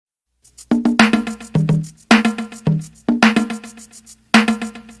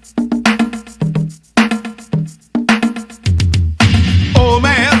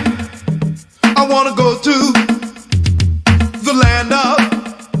wanna go to the land of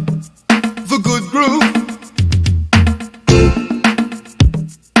the good groove.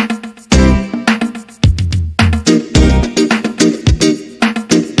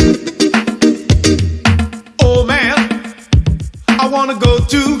 Oh man, I wanna go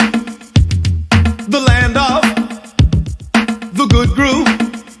to the land of the good groove.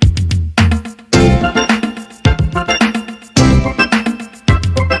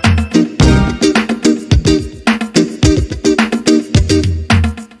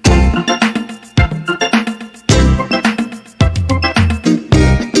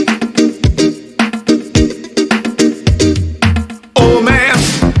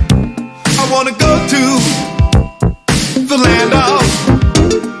 Wanna go to the land of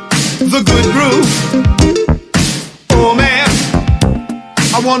the good groove. Oh man,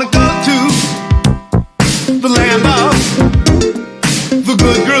 I wanna go to the land of the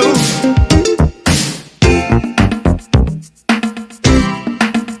good groove.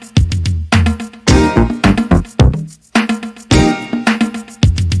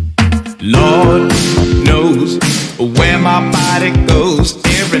 Lord knows where my body goes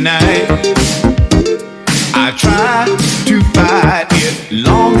every night. I try to fight it,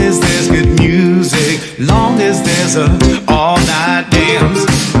 long as there's good music, long as there's a all-night dance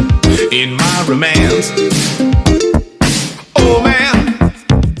in my romance. Oh man,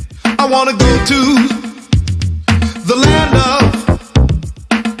 I wanna go to the land of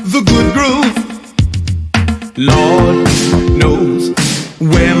the good groove. Lord knows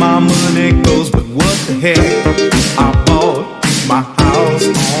where my money goes, but what the heck, I bought my house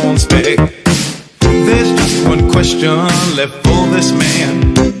on spec. There's just one question left for this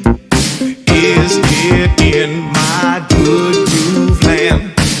man. Is it in my good groove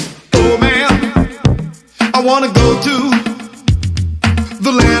land? Oh man, I wanna go to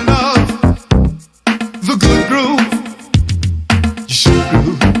the land of the good groove. You should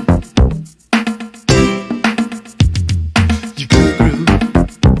groove. You good groove.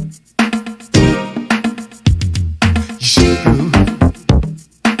 You should groove.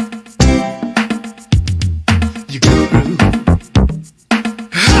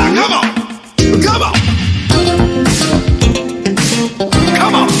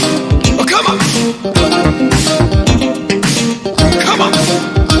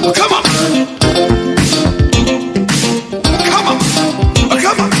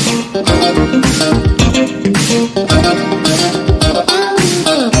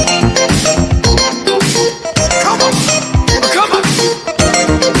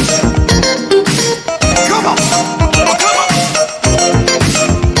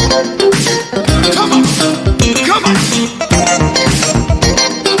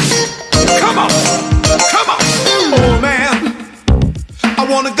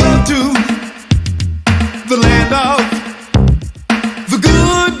 The land of the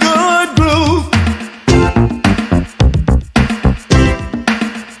good, good groove.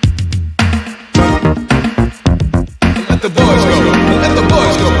 Let the boys go. Let the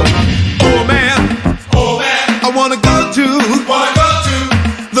boys go. Oh man, I wanna go to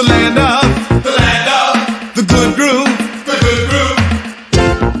the land of the good groove. The good groove.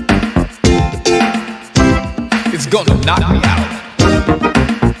 It's gonna knock me out.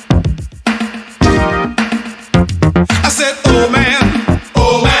 I said, oh man,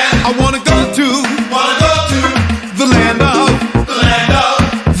 I wanna go to the land of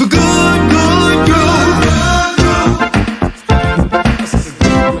the good, good groove.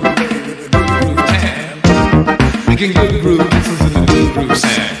 Making good groove, this is the good groove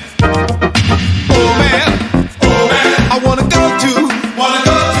sound. Oh man, I wanna go to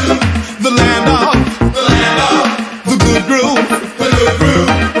the land of the good groove. The good groove.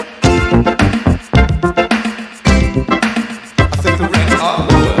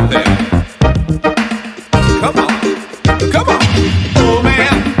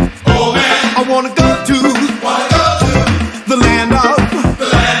 I wanna go to the land of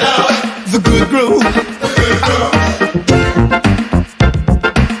the good groove.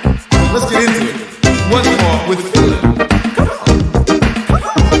 Let's get into it once more with feeling.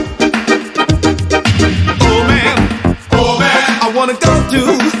 Oh man, I wanna go to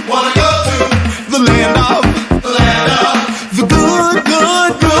the land of the good,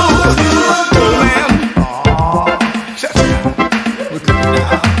 good groove. Oh man, we're cooking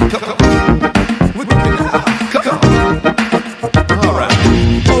now. Come on.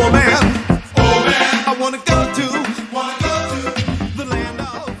 I wanna go to the land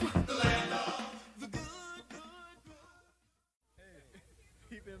of the good.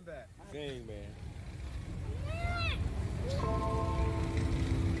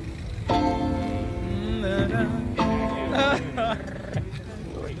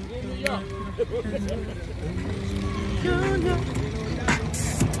 Boom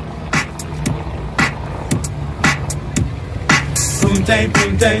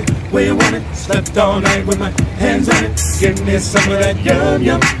day, where you want it? Slept all night with my hands on it. Give me some of that yum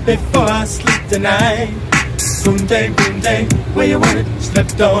yum before I sleep tonight. Boom day, where you want it?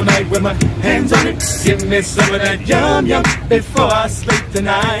 Slept all night with my hands on it. Give me some of that yum yum before I sleep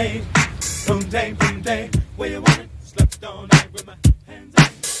tonight. Boom day, where you want it? Slept all night with my hands on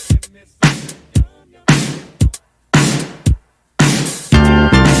it. Give me some of that yum yum.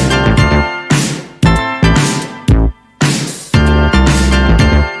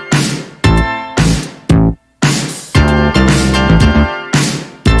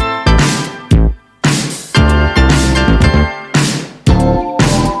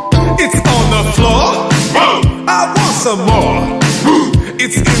 Some more.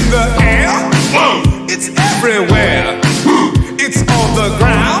 It's in the air. It's everywhere. It's on the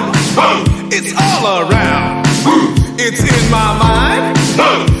ground. It's all around. It's in my mind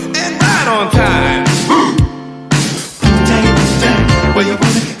and right on time. Boom, where you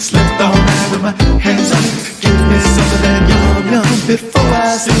want it? Slept all night with my hands on it. Give me some of that yum yum before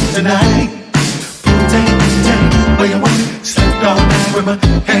I sleep tonight. Boom, where you want it? Slept all night with my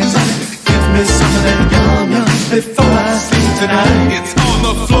hands on it. Give me some of that yum yum before I sleep tonight. It's on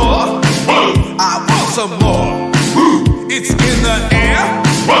the floor. I want some more. It's in the air.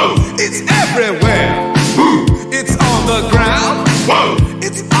 It's everywhere. It's on the ground.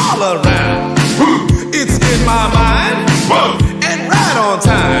 It's all around. It's in my mind and right on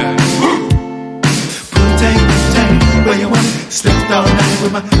time. Boom, where you want it? Slept all night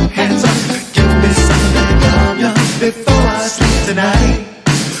with my hands on it. Give me some of that yum yum before I sleep tonight.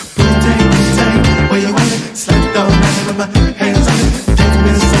 Where you want it? Slept all night with my hands on it. Give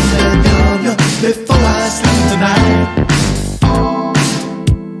me some of that yum yum before I sleep tonight.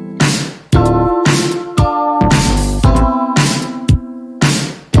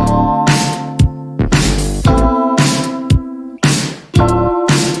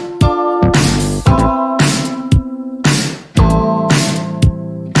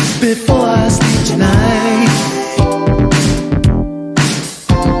 Before I sleep tonight.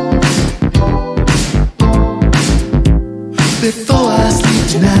 Before I sleep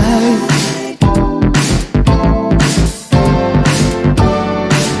tonight.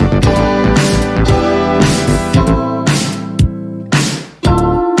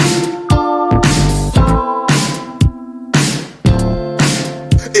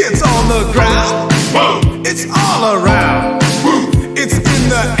 It's on the ground. It's all around. It's in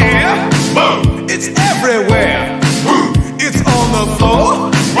the air. It's everywhere. It's on the floor.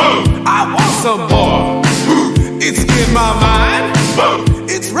 I want some more. It's in my mind.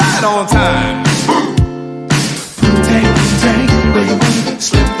 It's right on time. Boom, where you want it?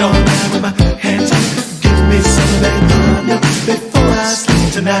 Slept all night with my hands on it. Give me some of that yum yum before I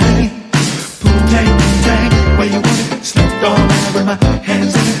sleep tonight. Boom, where you want it? Slept all night with my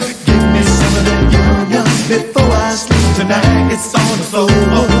hands on it. Give me some of that yum yum before I sleep tonight. It's on the floor.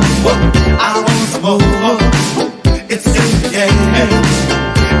 I want some more. It's in the air.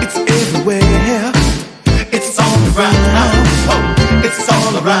 It's everywhere. It's on the ground. It's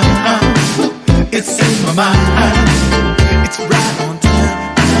all around. It's in my mind. It's right on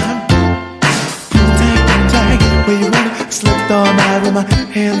time. Boom, where you want it? Slept all night with my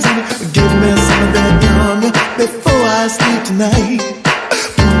hands on it. Give me some of that yum yum before I sleep tonight.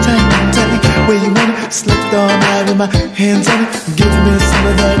 Boom, where you want it? Slept all night with my hands on it. Give me some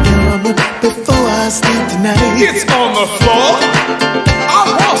of that yum yum before I sleep tonight. It's on the floor. I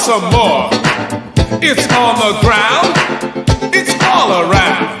want some more. It's on the ground. It's all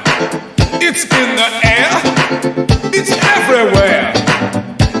around. It's in the air. It's everywhere.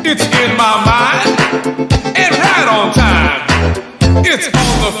 It's in my mind and right on time. It's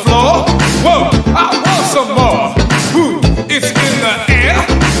on the floor. Whoa, I want some more. Woo, it's in the air.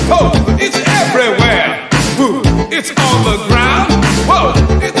 Oh, it's everywhere. Woo, it's on the ground. Whoa,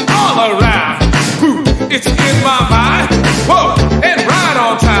 it's all around. Woo, it's in my mind. Whoa, and right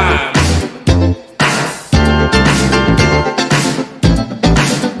on time.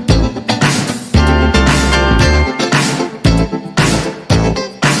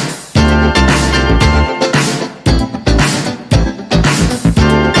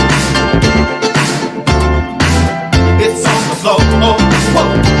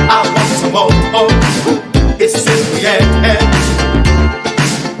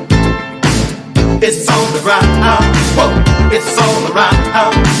 It's on the ground, whoa, it's all around,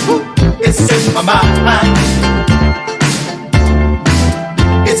 it's in my mind.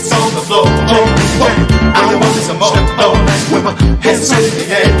 It's on the floor, whoa, I want some more, with my hands in the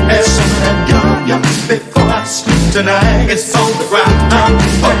air. you before I sleep tonight. It's on the ground,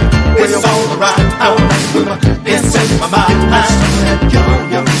 it's on the right, it's in my mind.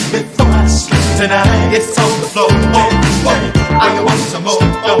 You before I sleep tonight. It's on the floor, I want some more.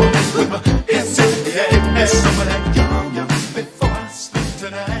 It's in the air, some of that you before I sleep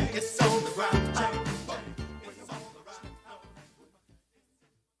tonight. It's on the ground.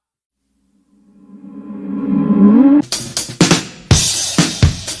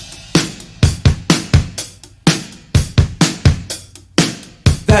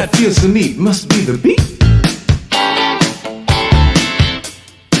 That feels so neat, must be the beat.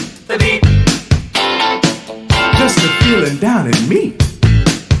 The beat. Just a feeling down in me.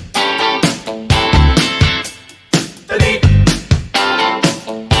 The beat.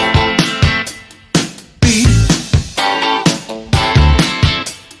 Beat.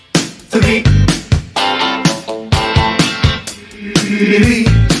 The beat. Beat.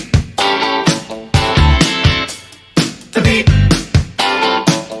 The beat.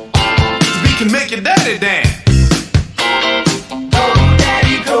 Can make your daddy dance. Go,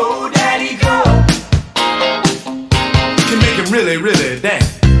 daddy, go, daddy, go. Can make him really, really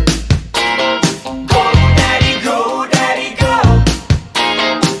dance. Go, daddy, go, daddy, go.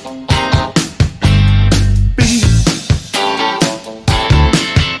 Beat.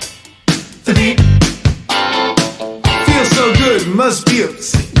 The beat. Feels so good, must be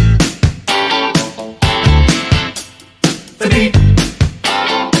obscene. The beat.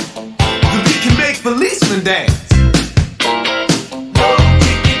 Policeman dance.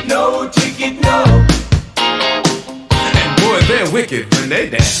 No ticket, no. And boy, they're wicked when they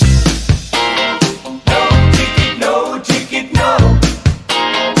dance. No ticket, no.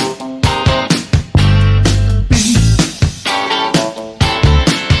 Beat.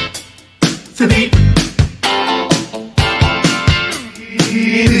 The beat.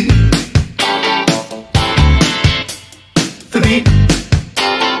 Beat. The beat.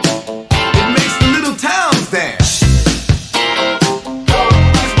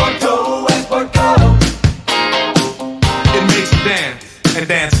 And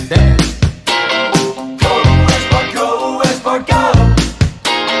dance and dance. Go, Westport, go, Westport, go.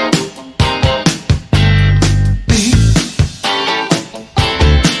 Beat.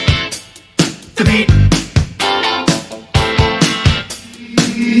 The beat.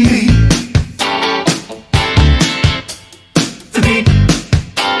 Beat. The beat.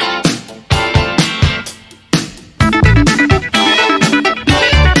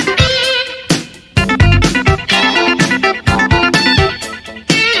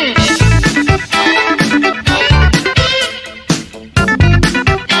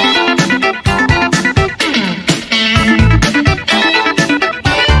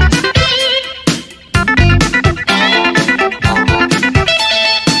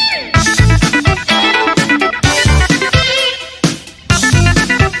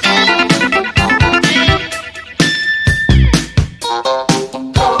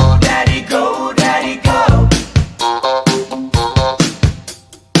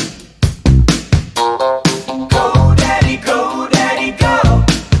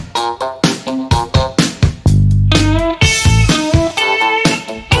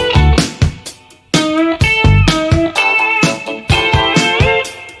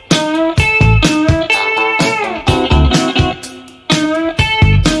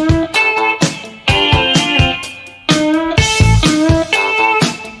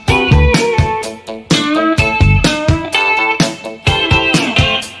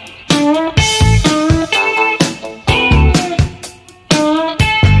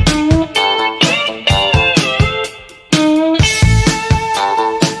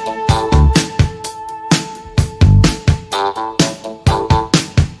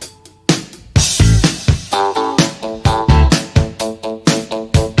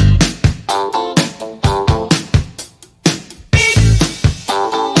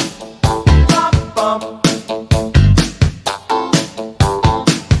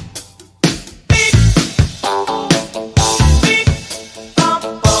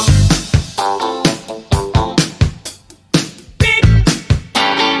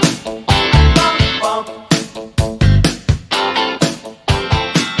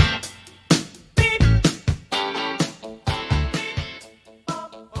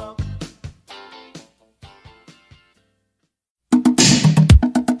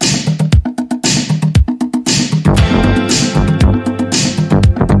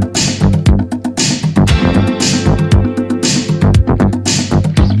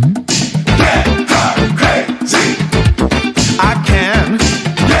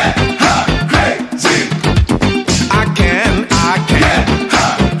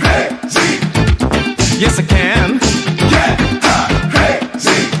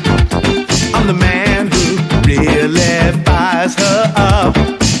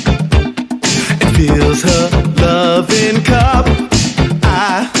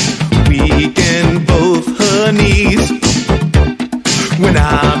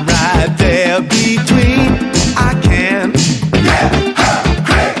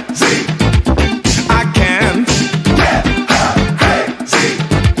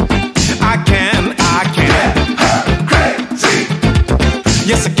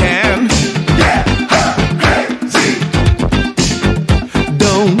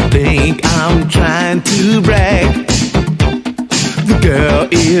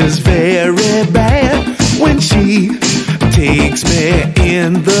 is very bad when she takes me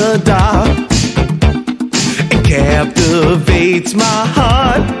in the dark and captivates my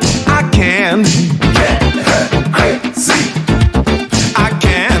heart. I can get her crazy. I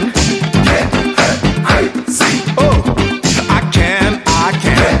can get her crazy. Oh, I can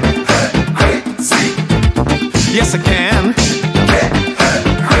get her crazy. Yes, I can get her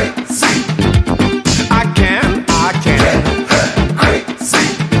crazy. I can get her crazy.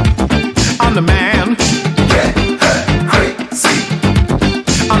 I'm the man. Get her crazy.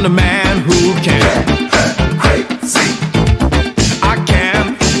 I'm the man who can get her crazy. I can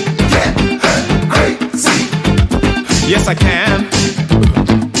get her crazy. Yes, I can.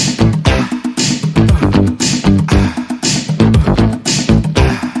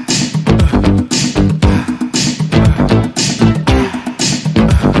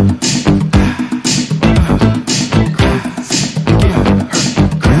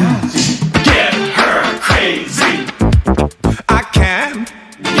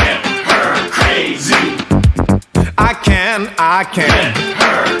 I can get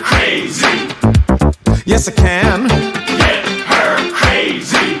her crazy. Yes, I can get her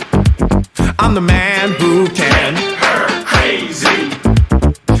crazy. I'm the man who can get her crazy.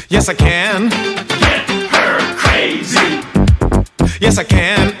 Yes, I can get her crazy. Yes, I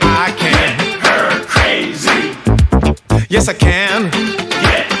can get her crazy. Yes, I can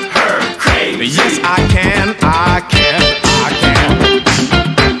get her crazy. Yes, I can.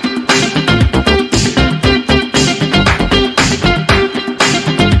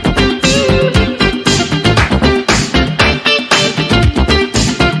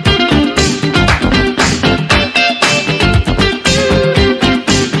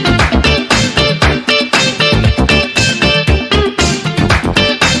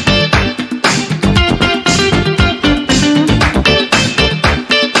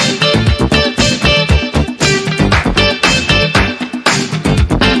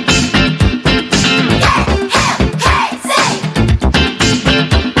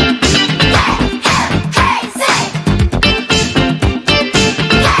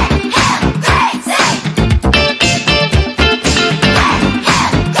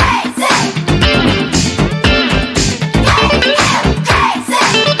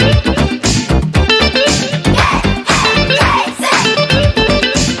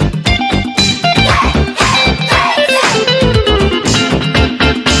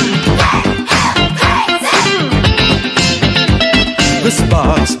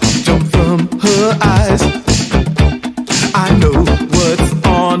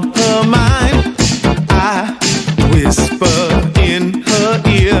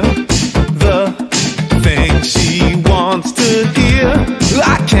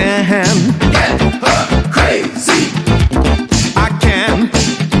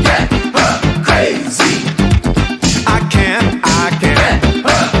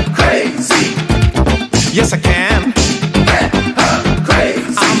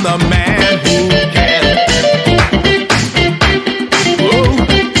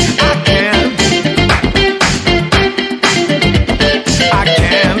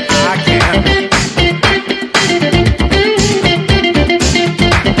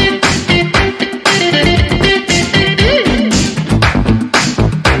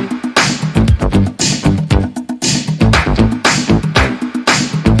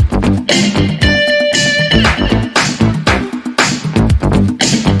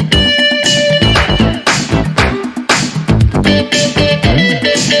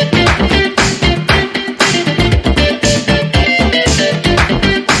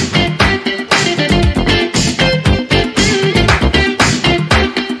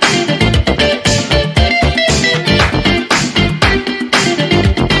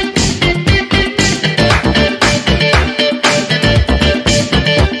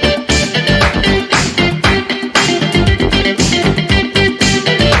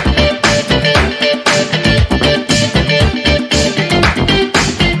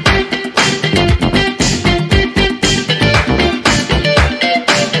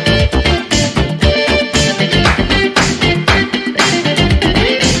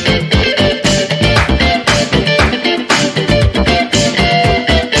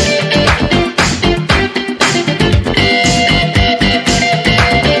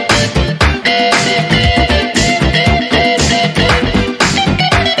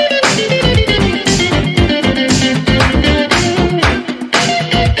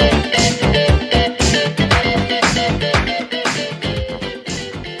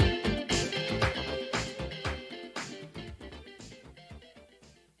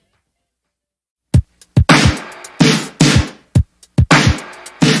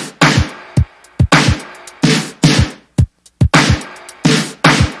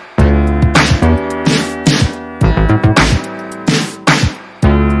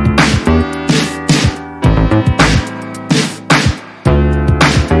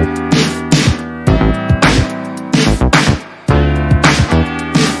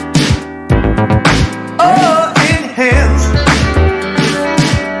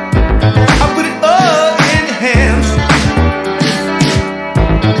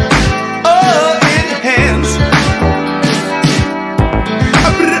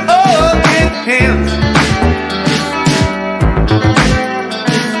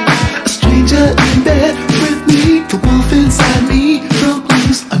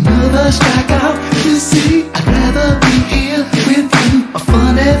 never strike out. You see, I'd rather be here with you. A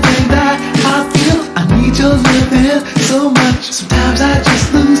funny thing that I feel, I need your loving so much. Sometimes I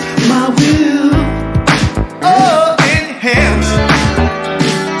just lose my will. Oh, in your hands,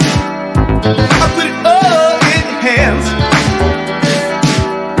 I put it all in your hands.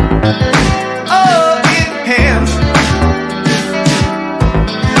 Oh, in your hands,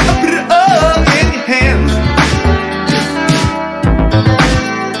 I put it all in your hands.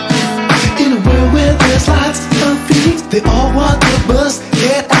 In a world where there's lots of things, they all want the bus,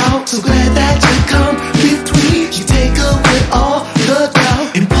 get out. So glad that you come between. You take away all the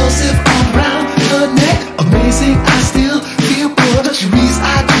doubt, impulsive all around the neck. Amazing, I still feel bored. Luxuries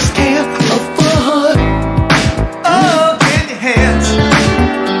I just can't afford. Oh, in your hands,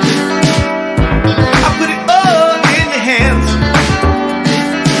 I put it all in your hands.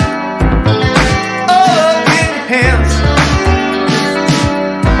 Oh, in your hands,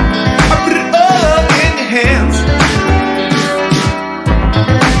 I put it all in your hands.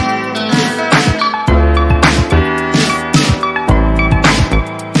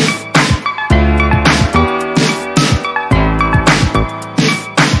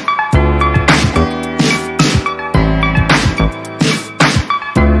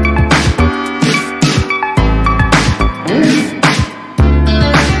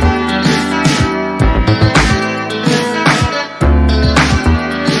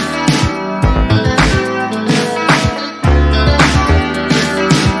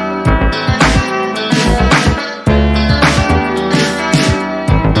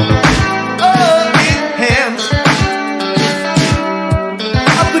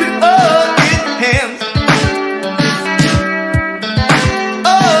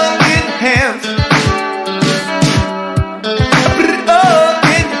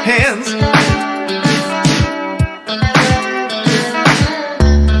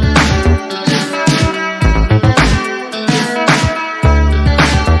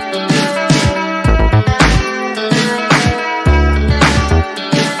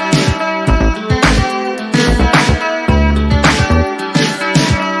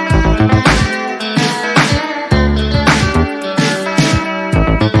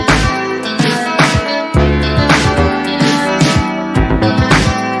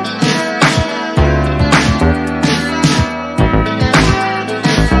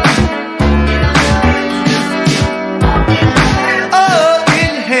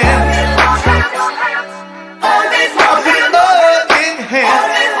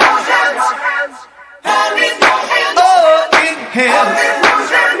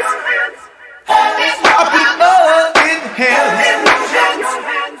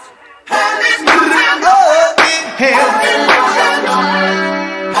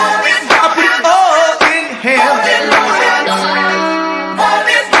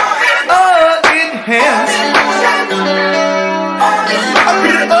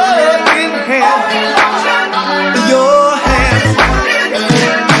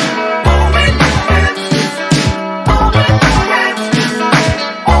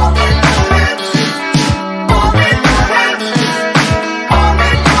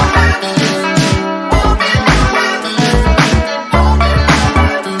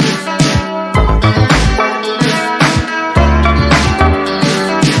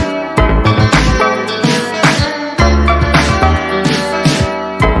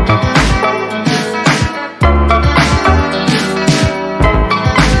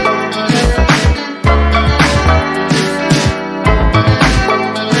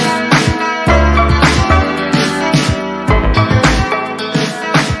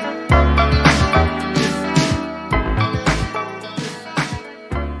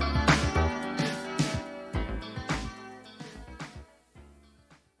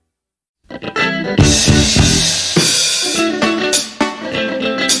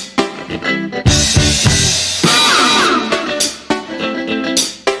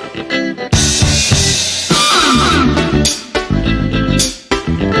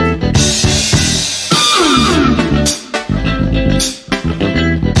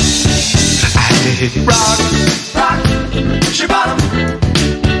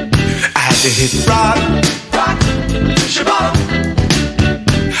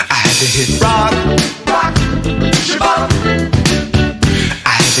 hit rock,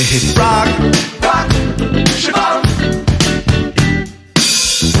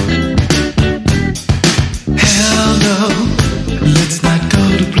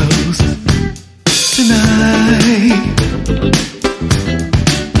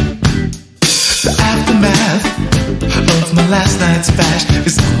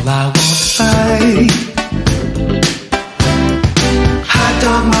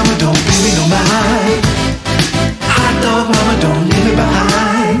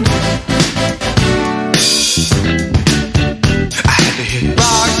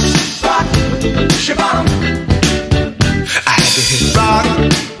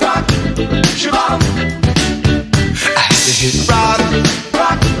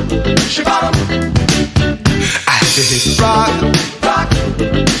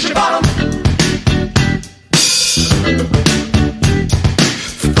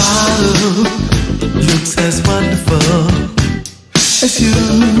 as wonderful as you.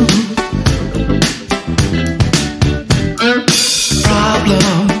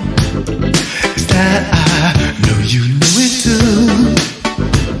 Problem is that I know you know it too.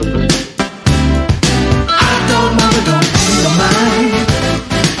 Hot dog mama, don't pay no mind.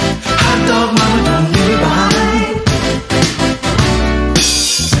 Hot dog mama, don't leave me behind.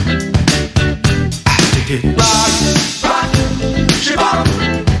 I have to hit rock, rock, shibata.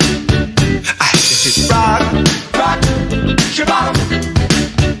 I have to hit rock, rock, shibata.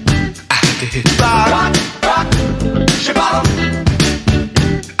 I have to hit rock, rock, rock, shibata.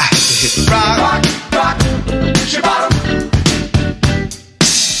 I have to hit rock, rock, rock, shibata.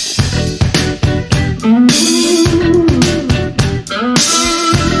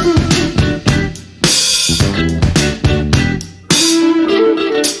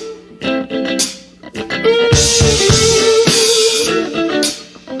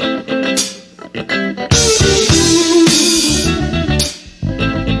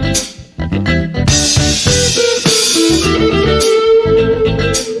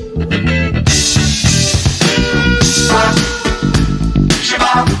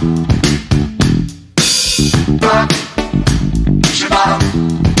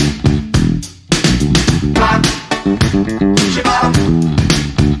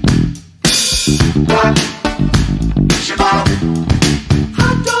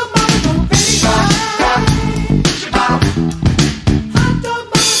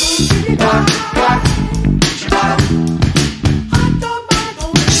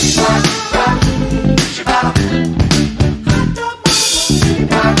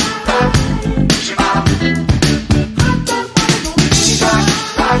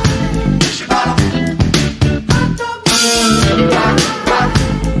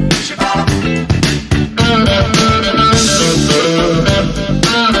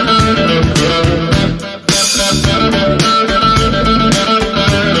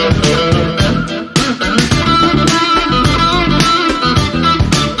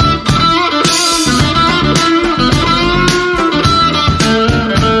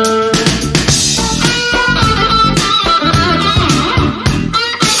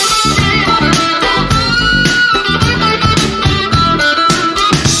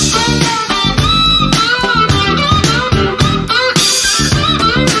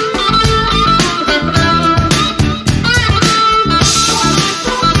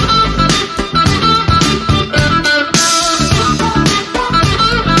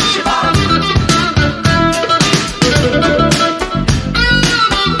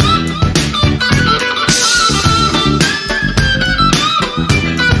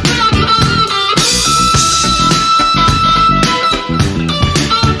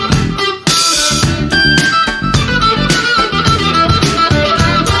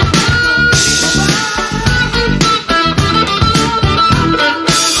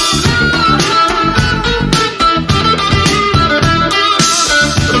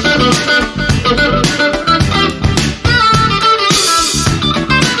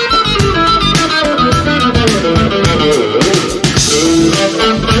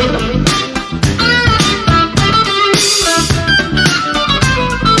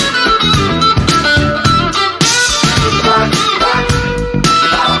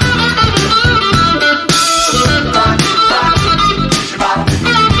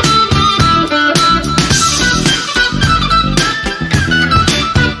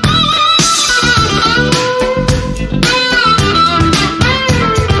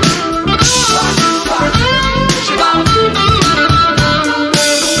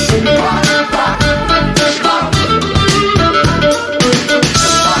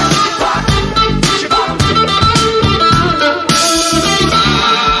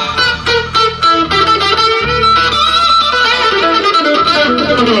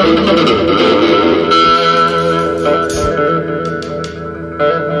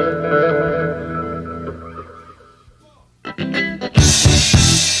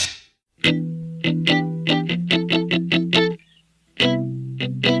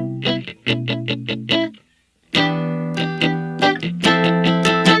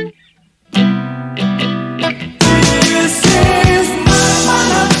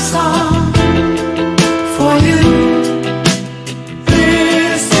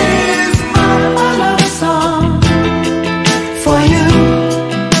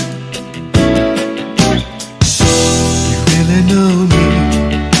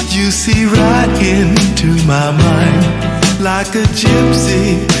 like a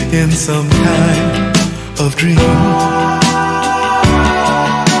gypsy in some kind of dream.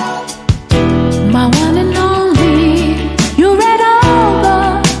 My one and only, you read all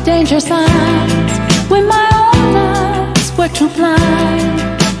the danger signs when my too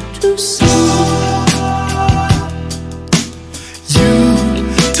blind to see. You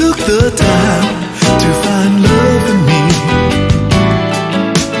took the time to find love in me.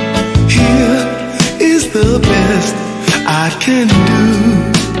 Here is the best I can do.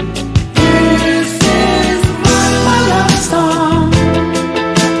 This is my love song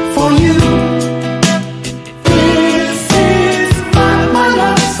for you. This is my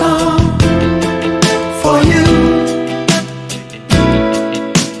love song for you.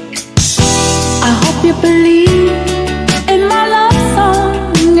 I hope you believe in my love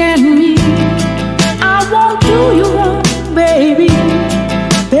song and me. I won't do you wrong, baby,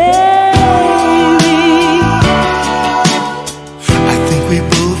 baby. I think we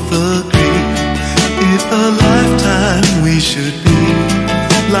both agree in a lifetime we should be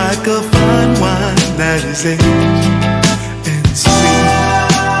like a fine wine that is aged and sweet.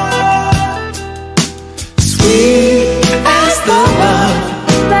 Sweet as the love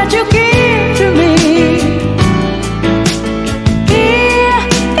That you give to me. Here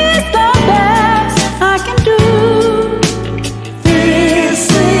is the best I can do. This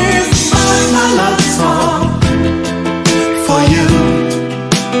is my love song for you.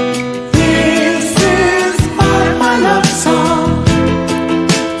 This is my love song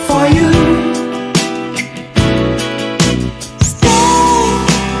for you. Stay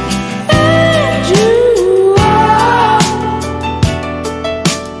and you are.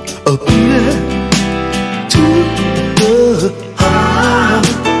 A beer to the heart.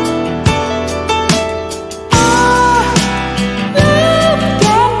 Love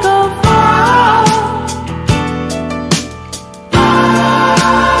can go far.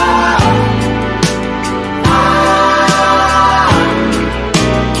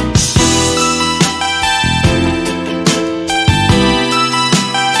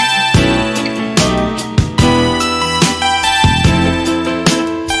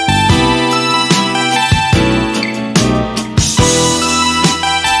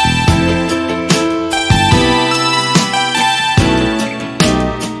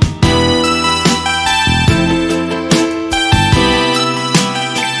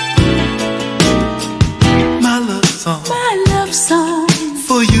 My love song My love song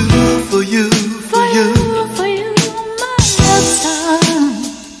for you, for you, for you, for you. My love song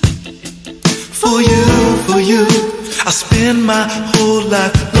for you, for you. I spend my whole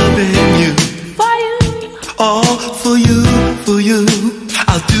life loving you. for you. All for you, for you.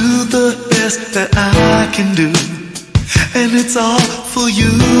 I'll do the best that I can do. And it's all for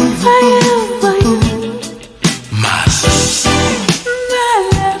you. For you, for you. My love song My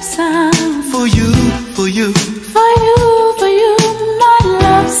love song for you, for you. for you, for you. My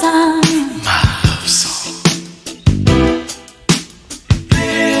love song. My love song.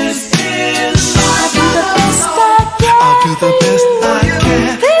 This is I'll do the best I can. I'll do the best I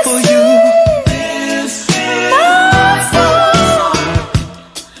can This for you. is my song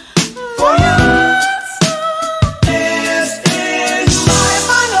for you. This is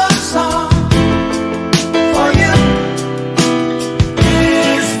my love song.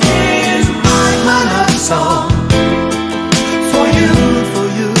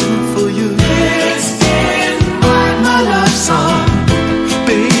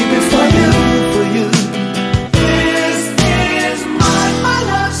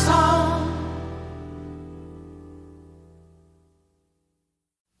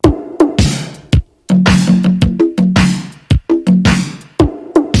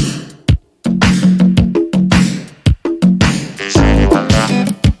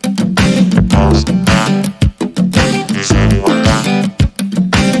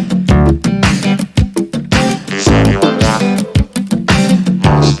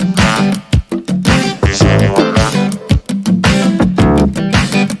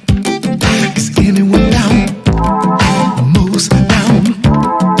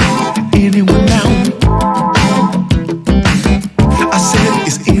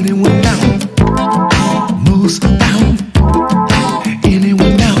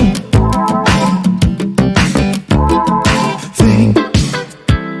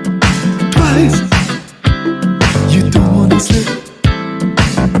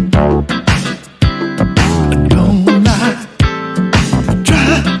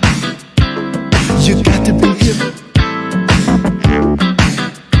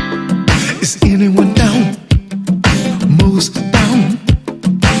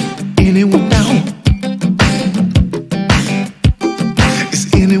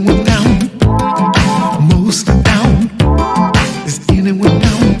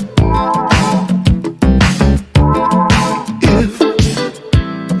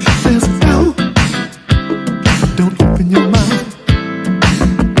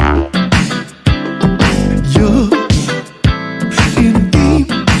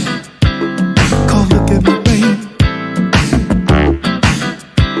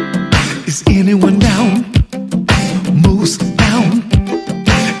 anyone down? Most down.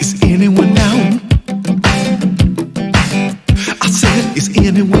 Is anyone down? I said, is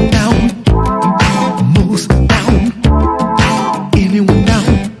anyone down? Most down. Anyone down?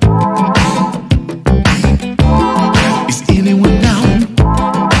 Is anyone down?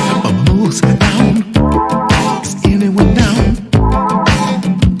 Most down. Is anyone down?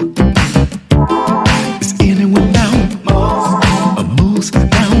 Is anyone down? Most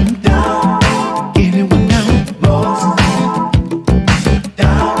down. Anyone down?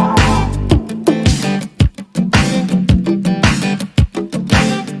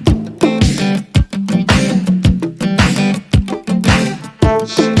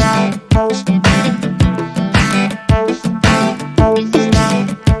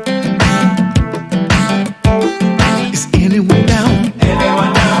 Is anyone down?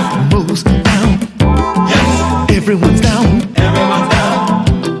 Anyone down? Most down. Yes. Everyone's down. Everyone's down.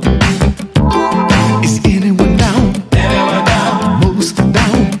 Is anyone down? Anyone down? Most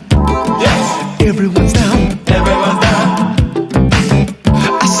down. Yes. Everyone's down. Everyone's down.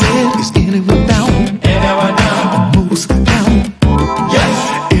 I said, is anyone down? Anyone down? Most down. Yes.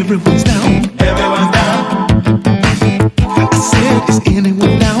 Everyone's down. Everyone's down. I said, is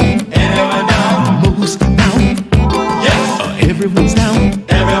anyone down? Anyone down? Most down. Yes. Everyone's down.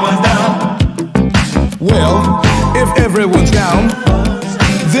 Everyone's down. Well, if everyone's down,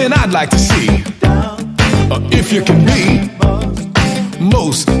 then I'd like to see if you can be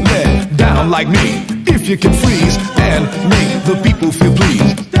most let down like me. If you can freeze and make the people feel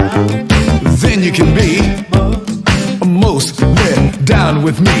pleased, then you can be most let down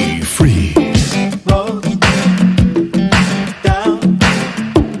with me. Free.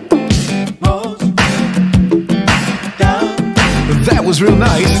 That was real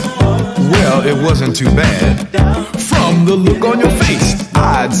nice. Well, it wasn't too bad. From the look on your face,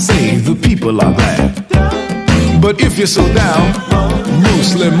 I'd say the people are glad. But if you're so down,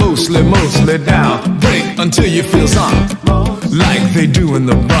 mostly down, break until you feel some, like they do in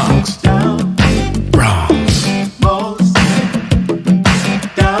the Bronx. Bronx.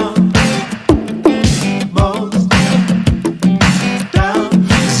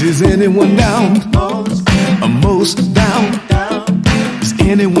 Is anyone down? Most down.